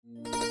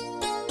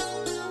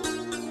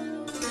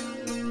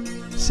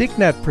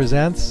SeekNet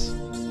presents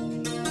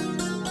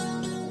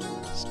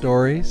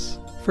Stories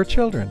for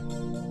Children.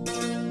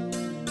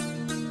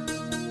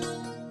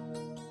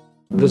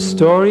 The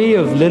story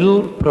of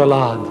little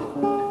Prahlad.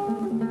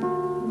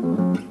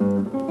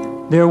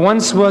 There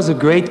once was a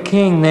great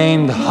king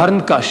named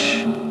Harnkash.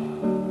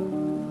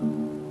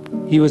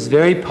 He was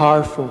very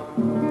powerful,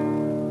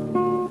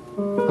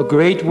 a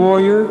great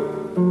warrior,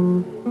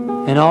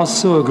 and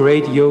also a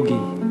great yogi.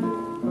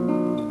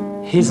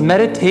 His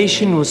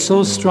meditation was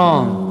so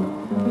strong,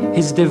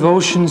 his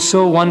devotion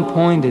so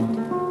one-pointed,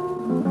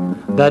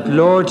 that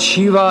Lord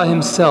Shiva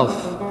himself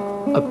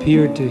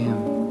appeared to him.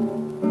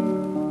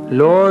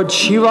 Lord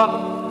Shiva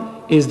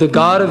is the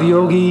god of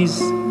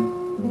yogis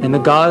and the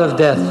god of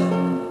death.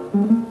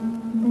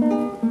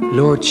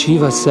 Lord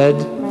Shiva said,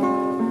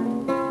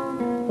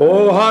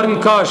 "O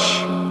Harnkash,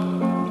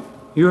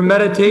 your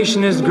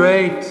meditation is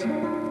great,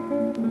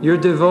 your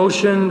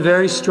devotion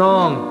very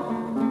strong.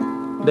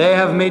 They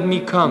have made me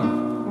come.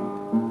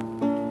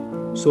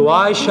 So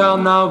I shall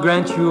now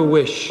grant you a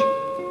wish.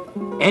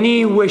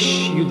 Any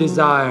wish you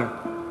desire,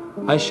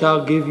 I shall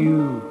give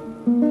you."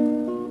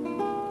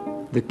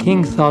 The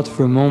king thought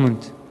for a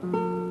moment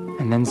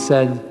and then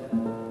said,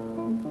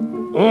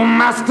 "O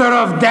Master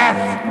of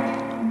Death,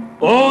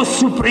 O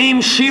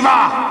Supreme Shiva,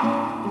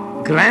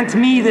 grant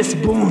me this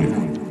boon,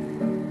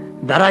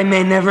 that I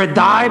may never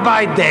die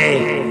by day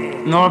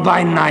nor by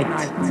night,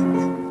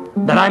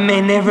 that I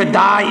may never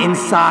die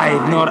inside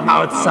nor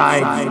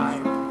outside,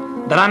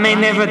 that I may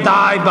never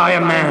die by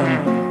a man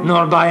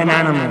nor by an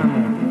animal,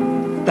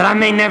 that I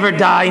may never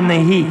die in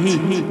the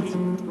heat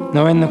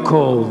nor in the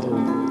cold."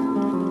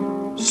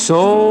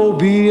 "So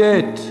be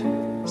it,"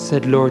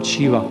 said Lord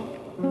Shiva,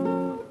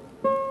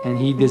 and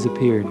he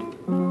disappeared.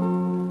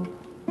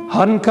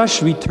 Harnkash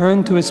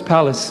returned to his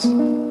palace.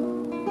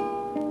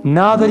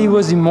 Now that he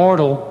was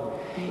immortal,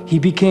 he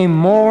became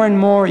more and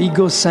more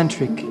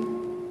egocentric.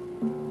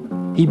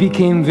 He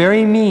became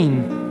very mean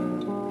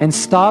and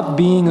stopped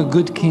being a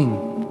good king.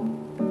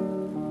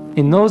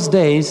 In those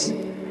days,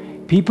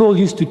 people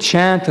used to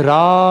chant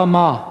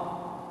Rama,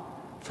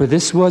 for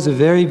this was a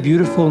very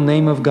beautiful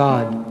name of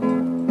God.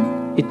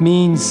 It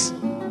means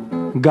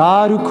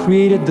God who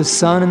created the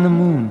sun and the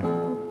moon.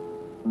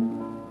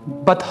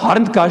 But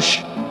Harnkash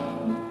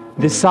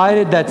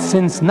decided that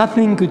since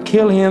nothing could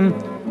kill him,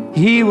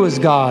 he was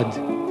God.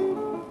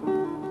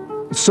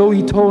 So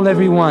he told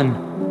everyone,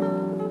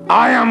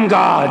 "I am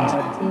God.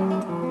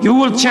 You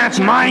will chant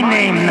my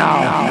name now.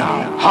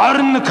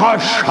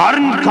 Harnkash,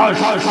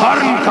 Harnkash,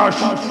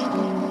 Harnkash.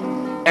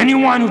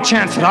 Anyone who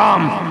chants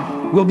Ram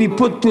will be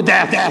put to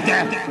death."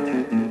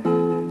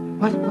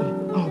 What?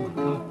 Oh my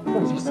God.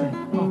 What did he say?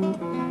 Can't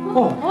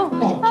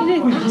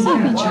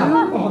be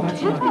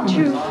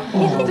true.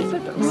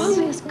 But Ram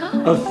is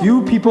God. A few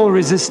people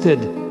resisted.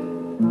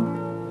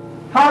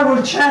 "I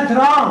will chant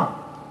Ram.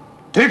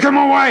 Take him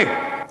away."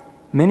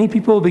 Many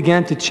people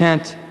began to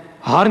chant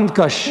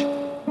Harnkash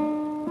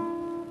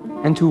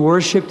and to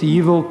worship the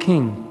evil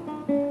king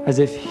as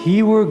if he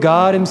were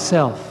God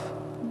himself.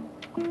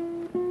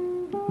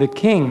 The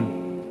king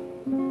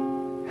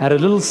had a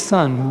little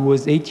son who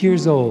was 8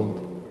 years old.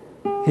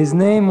 His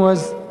name was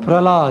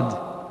Prahlad.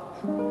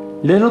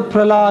 Little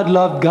Prahlad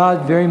loved God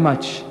very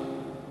much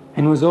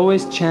and was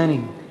always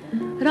chanting,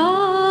 Ra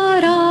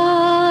ra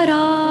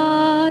ra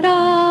ra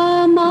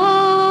ma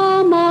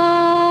ma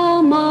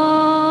ma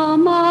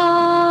ma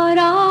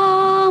ra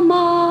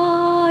ma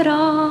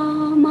ra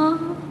ma.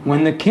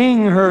 When the king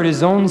heard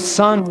his own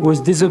son was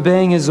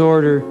disobeying his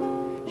order,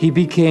 he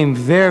became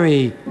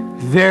very,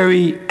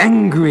 very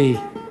angry.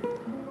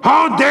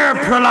 "How dare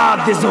Prahlad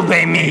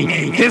disobey me,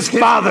 his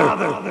father?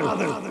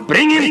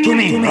 Bring him to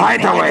me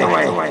right away.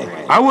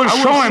 I will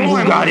show him who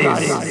God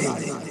is."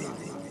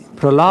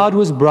 Prahlad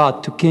was brought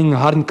to King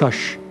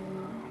Harnkash.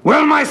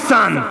 "Well, my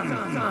son,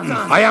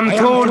 I am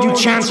told you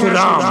chant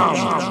Ram.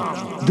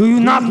 Do you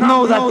not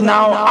know that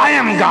now I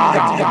am God?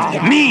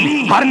 Me,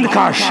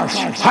 Harnkash.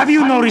 Have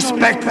you no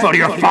respect for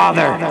your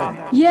father?"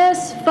 Yes,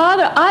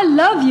 Father, I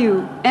love you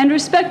and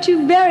respect you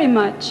very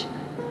much.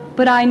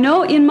 But I know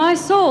in my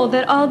soul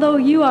that although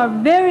you are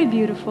very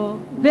beautiful,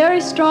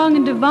 very strong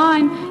and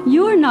divine,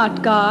 you are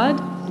not God.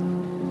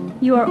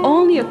 You are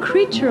only a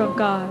creature of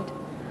God.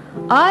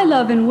 I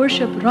love and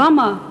worship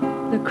Rama,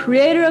 the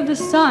creator of the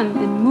sun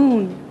and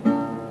moon.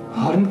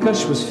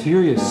 Harnkash was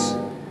furious.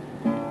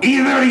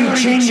 "Either you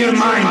change your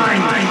mind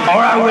or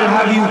I will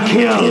have you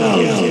killed.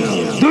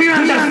 Do you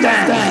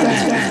understand?"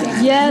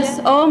 Yes,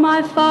 oh my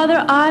father,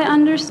 I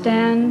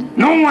understand.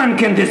 "No one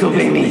can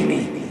disobey me."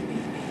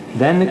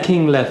 Then the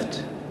king left.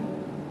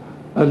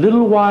 A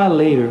little while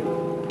later,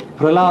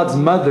 Prahlad's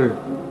mother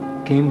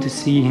came to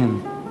see him.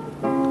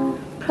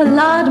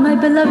 "Prahlad, my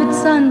beloved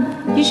son,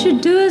 you should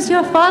do as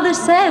your father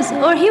says,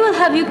 or he will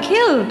have you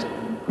killed.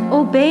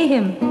 Obey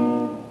him."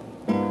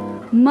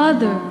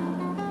 Mother,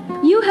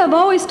 you have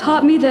always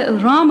taught me that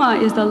Rama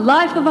is the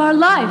life of our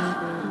life,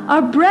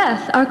 our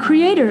breath, our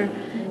creator.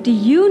 Do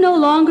you no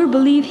longer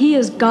believe he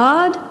is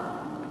God?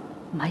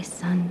 My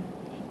son,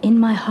 in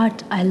my heart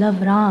I love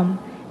Ram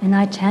and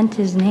I chant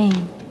his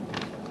name.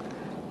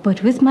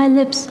 But with my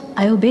lips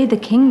I obey the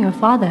king your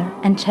father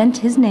and chant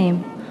his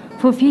name,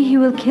 for fear he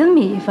will kill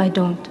me if I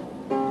don't.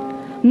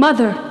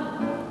 Mother,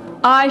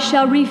 I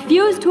shall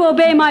refuse to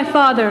obey my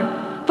father,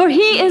 for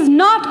he is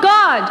not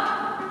God.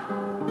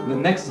 The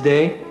next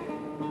day,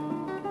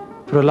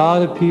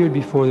 Prahlad appeared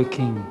before the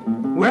king.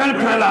 Well,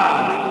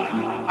 Prahlad,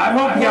 I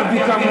hope you have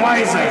become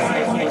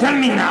wiser. Tell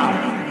me now,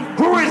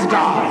 who is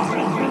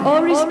God?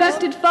 O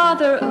respected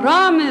father,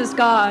 Ram is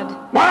God.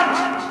 What?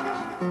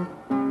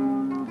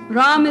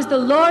 Ram is the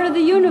Lord of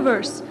the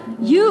universe.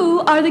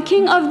 You are the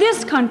king of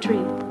this country.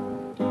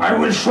 I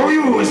will show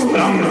you who is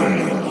stronger,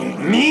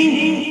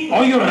 me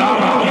or your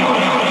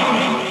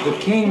Rama. The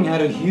king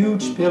had a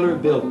huge pillar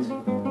built,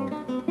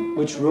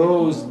 which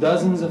rose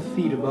dozens of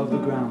feet above the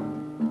ground.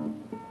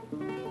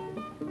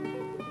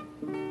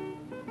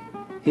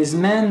 His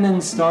men then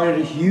started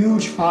a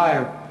huge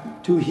fire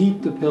to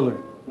heat the pillar.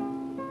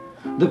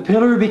 The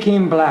pillar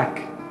became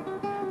black,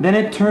 then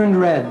it turned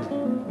red.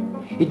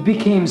 It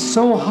became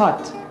so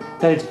hot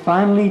that it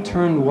finally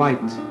turned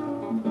white.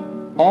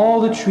 All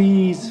the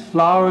trees,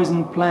 flowers,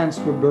 and plants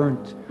were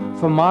burnt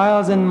for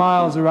miles and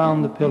miles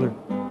around the pillar.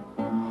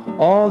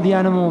 All the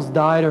animals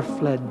died or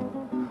fled.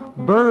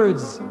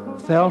 Birds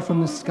fell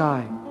from the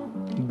sky,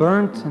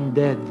 burnt and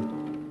dead.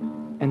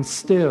 And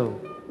still,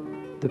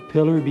 the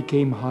pillar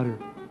became hotter.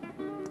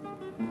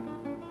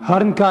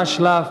 Harankash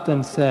laughed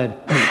and said,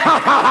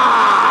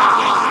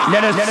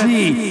 Let us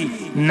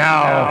see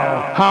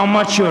now how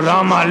much your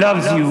Rama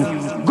loves you.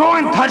 Go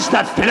and touch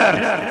that pillar.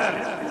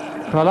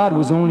 Prahlad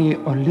was only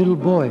a little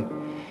boy,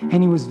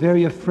 and he was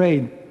very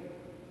afraid.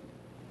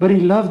 But he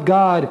loved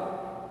God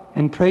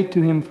and prayed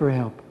to him for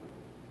help.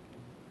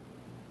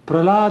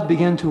 Prahlad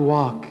began to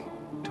walk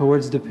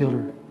towards the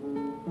pillar.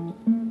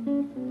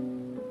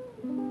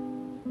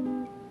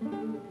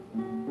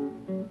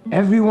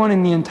 Everyone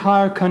in the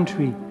entire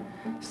country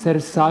said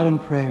a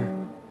silent prayer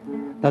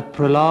that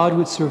Prahlad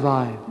would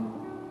survive.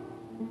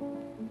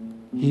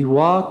 He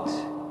walked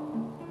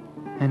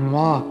and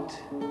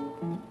walked,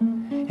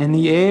 and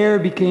the air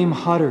became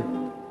hotter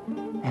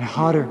and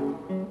hotter.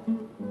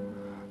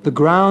 The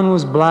ground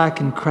was black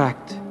and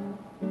cracked.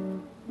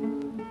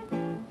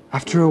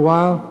 After a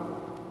while,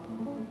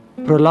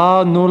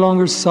 Prahlad no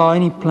longer saw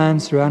any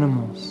plants or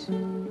animals.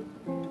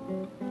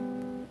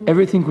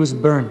 Everything was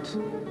burnt.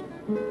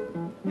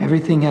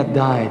 Everything had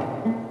died.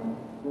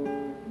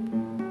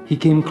 He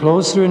came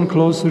closer and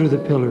closer to the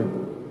pillar,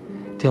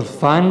 till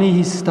finally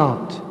he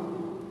stopped,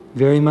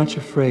 very much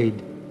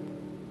afraid,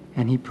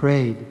 and he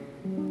prayed.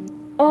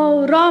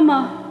 Oh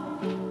Rama,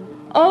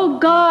 oh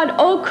God,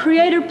 oh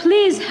Creator,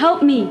 please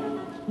help me.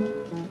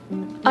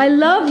 I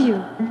love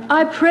you.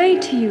 I pray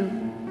to you.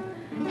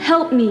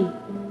 Help me.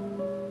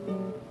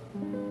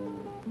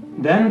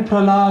 Then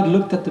Prahlad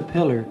looked at the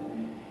pillar,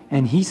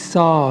 and he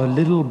saw a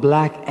little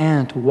black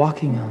ant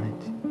walking on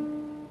it.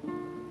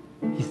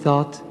 He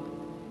thought,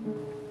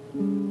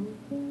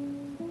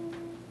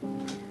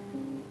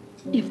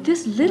 if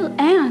this little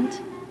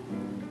ant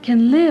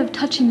can live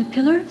touching the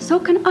pillar, so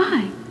can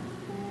I.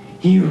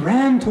 He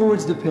ran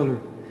towards the pillar.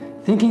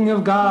 Thinking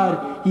of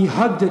God, he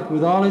hugged it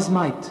with all his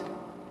might.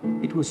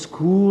 It was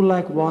cool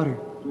like water.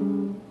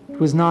 It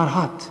was not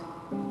hot.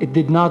 It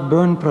did not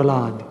burn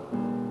Prahlad.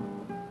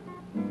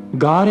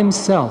 God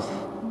himself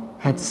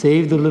had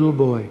saved the little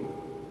boy.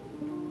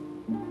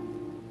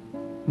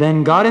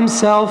 Then God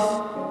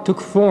himself took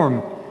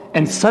form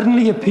and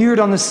suddenly appeared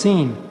on the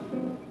scene.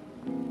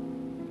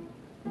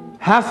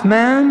 Half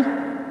man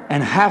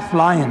and half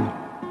lion.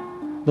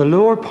 The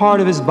lower part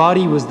of his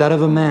body was that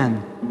of a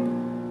man,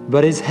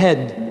 but his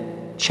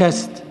head,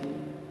 chest,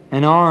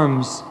 and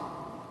arms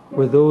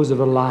were those of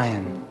a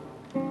lion.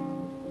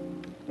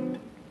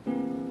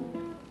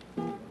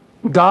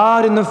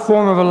 God, in the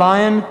form of a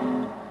lion,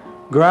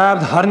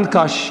 grabbed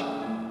Harankash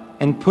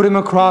and put him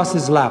across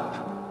his lap.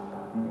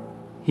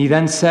 He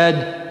then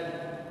said,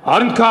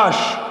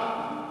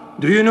 Harankash,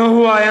 do you know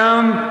who I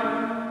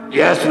am?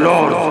 Yes,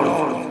 Lord.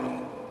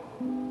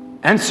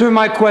 Answer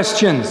my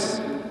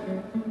questions.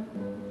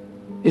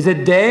 Is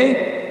it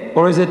day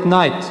or is it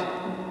night?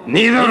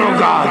 Neither, O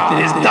God,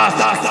 it is dusk.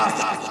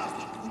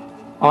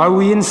 Are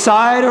we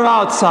inside or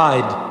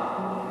outside?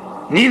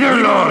 Neither,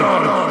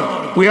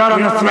 Lord. We are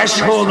on the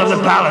threshold of the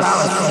palace.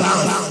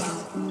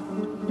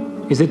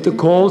 Is it the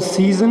cold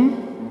season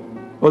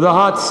or the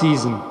hot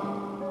season?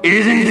 It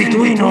is in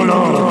between, O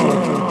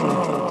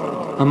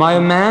Lord. Am I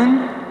a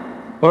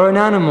man or an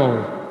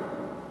animal?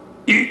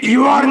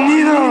 You are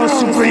neither, O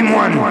Supreme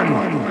One.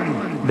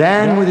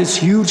 Then with his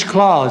huge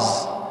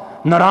claws,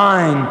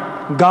 Narayan,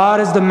 God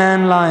as the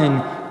man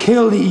lion,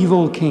 killed the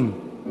evil king.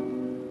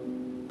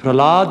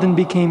 Prahlad then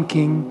became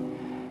king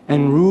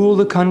and ruled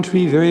the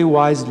country very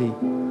wisely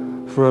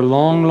for a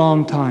long,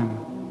 long time.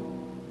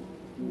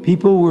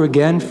 People were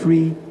again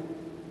free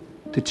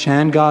to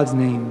chant God's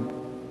name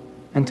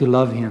and to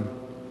love him.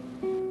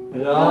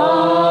 Ra,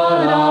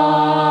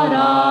 ra,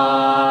 ra,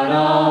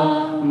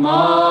 ra,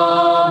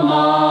 ma,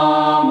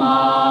 ma,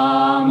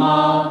 ma,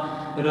 ma,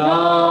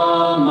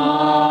 Rama,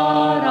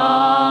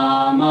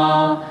 Rama,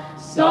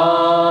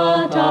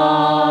 Satana.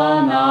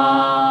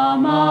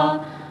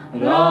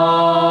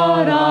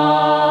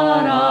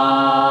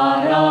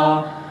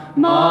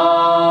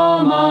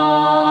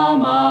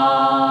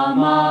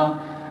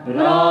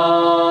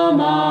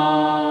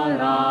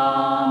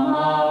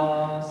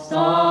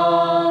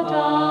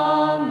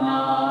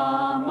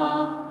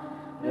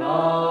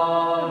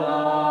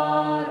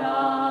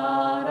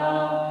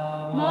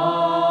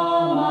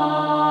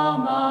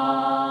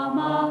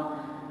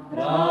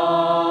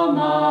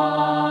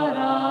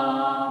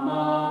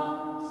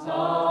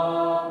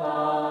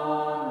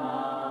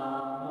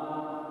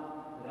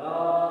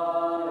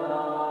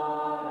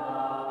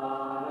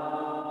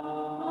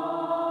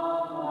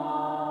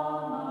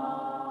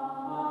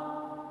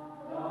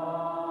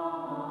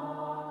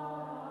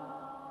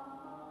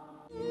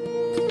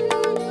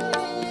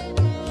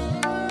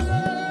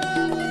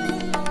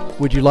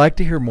 Would you like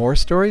to hear more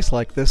stories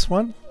like this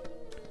one?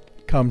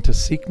 Come to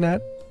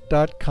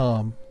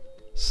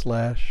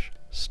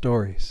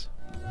seeknet.com/stories.